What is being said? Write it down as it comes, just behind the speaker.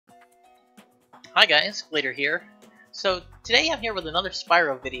Hi guys, Later here. So today I'm here with another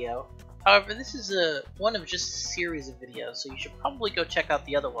Spyro video. However, this is one of just a series of videos, so you should probably go check out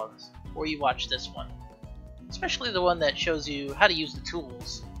the other ones before you watch this one. Especially the one that shows you how to use the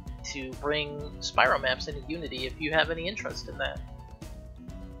tools to bring Spyro maps into Unity if you have any interest in that.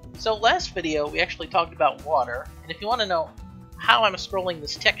 So last video we actually talked about water, and if you want to know how I'm scrolling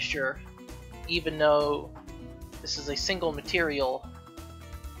this texture even though this is a single material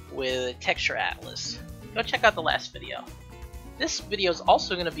with a texture atlas, go check out the last video. This video is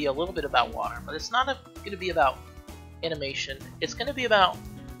also going to be a little bit about water, but it's not going to be about animation. It's going to be about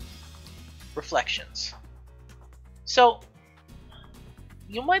reflections. So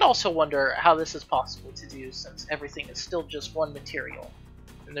you might also wonder how this is possible to do since everything is still just one material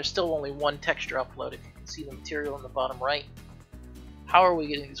and there's still only one texture uploaded. You can see the material in the bottom right. How are we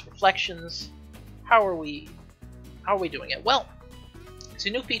getting these reflections? How are we doing it? Well, it's a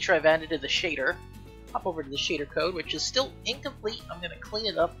new feature I've added to the shader. Hop over to the shader code, which is still incomplete. I'm going to clean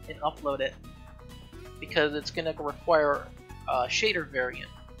it up and upload it because it's going to require a shader variant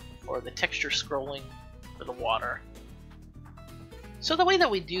for the texture scrolling for the water. So the way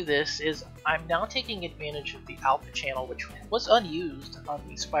that we do this is I'm now taking advantage of the alpha channel, which was unused on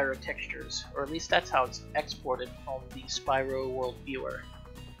the Spyro textures, or at least that's how it's exported from the Spyro World Viewer.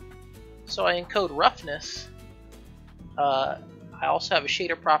 So I encode roughness. I also have a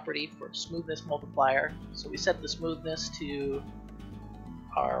shader property for smoothness multiplier, so we set the smoothness to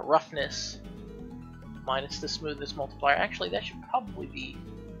our roughness minus the smoothness multiplier. Actually, that should probably be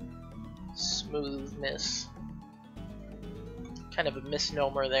smoothness. Kind of a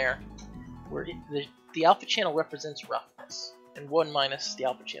misnomer there, where the alpha channel represents roughness, and 1 minus the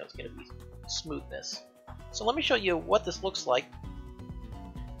alpha channel is going to be smoothness. So let me show you what this looks like.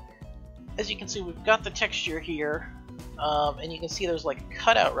 As you can see, we've got the texture here. And you can see there's like a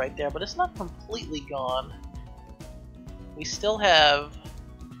cutout right there, but it's not completely gone. We still have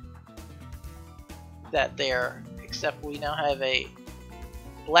that there, except we now have a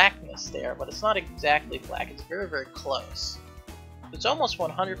blackness there, but it's not exactly black. It's very, very close. It's almost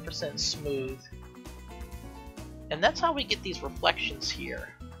 100% smooth. And that's how we get these reflections here.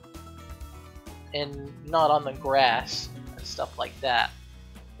 And not on the grass and stuff like that.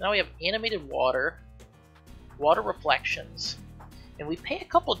 Now we have animated water. Water reflections, and we pay a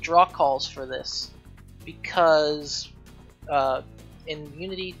couple draw calls for this because in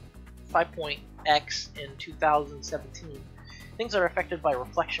Unity 5.x in 2017, things that are affected by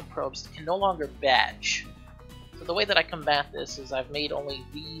reflection probes can no longer batch. So the way that I combat this is I've made only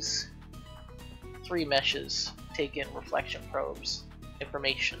these 3 meshes take in reflection probes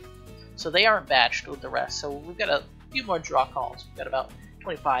information, so they aren't batched with the rest. So we've got a few more draw calls. We've got about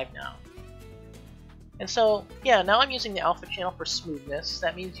 25 now. And so, yeah, now I'm using the alpha channel for smoothness.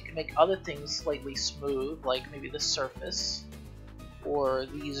 That means you can make other things slightly smooth, like maybe the surface, or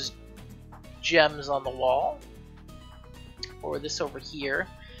these gems on the wall, or this over here.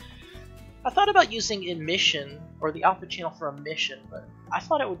 I thought about using emission, or the alpha channel for emission, but I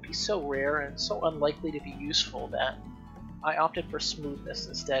thought it would be so rare and so unlikely to be useful that I opted for smoothness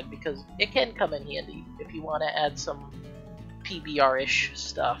instead, because it can come in handy if you want to add some PBR-ish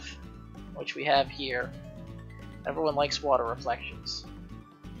stuff, which we have here. Everyone likes water reflections.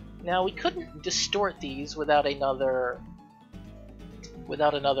 Now we couldn't distort these without another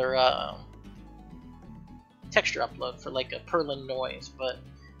texture upload for like a Perlin noise, but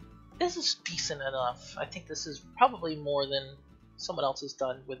this is decent enough. I think this is probably more than someone else has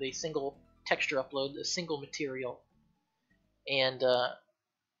done with a single texture upload, a single material, and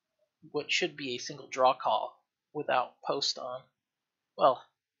what should be a single draw call without post on. Well,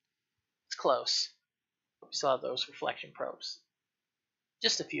 it's close. We saw those reflection probes.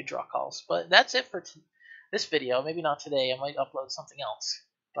 Just a few draw calls. But that's it for this video. Maybe not today. I might upload something else.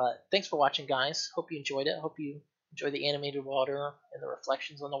 But thanks for watching, guys. Hope you enjoyed it. Hope you enjoy the animated water and the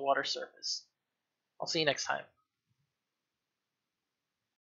reflections on the water surface. I'll see you next time.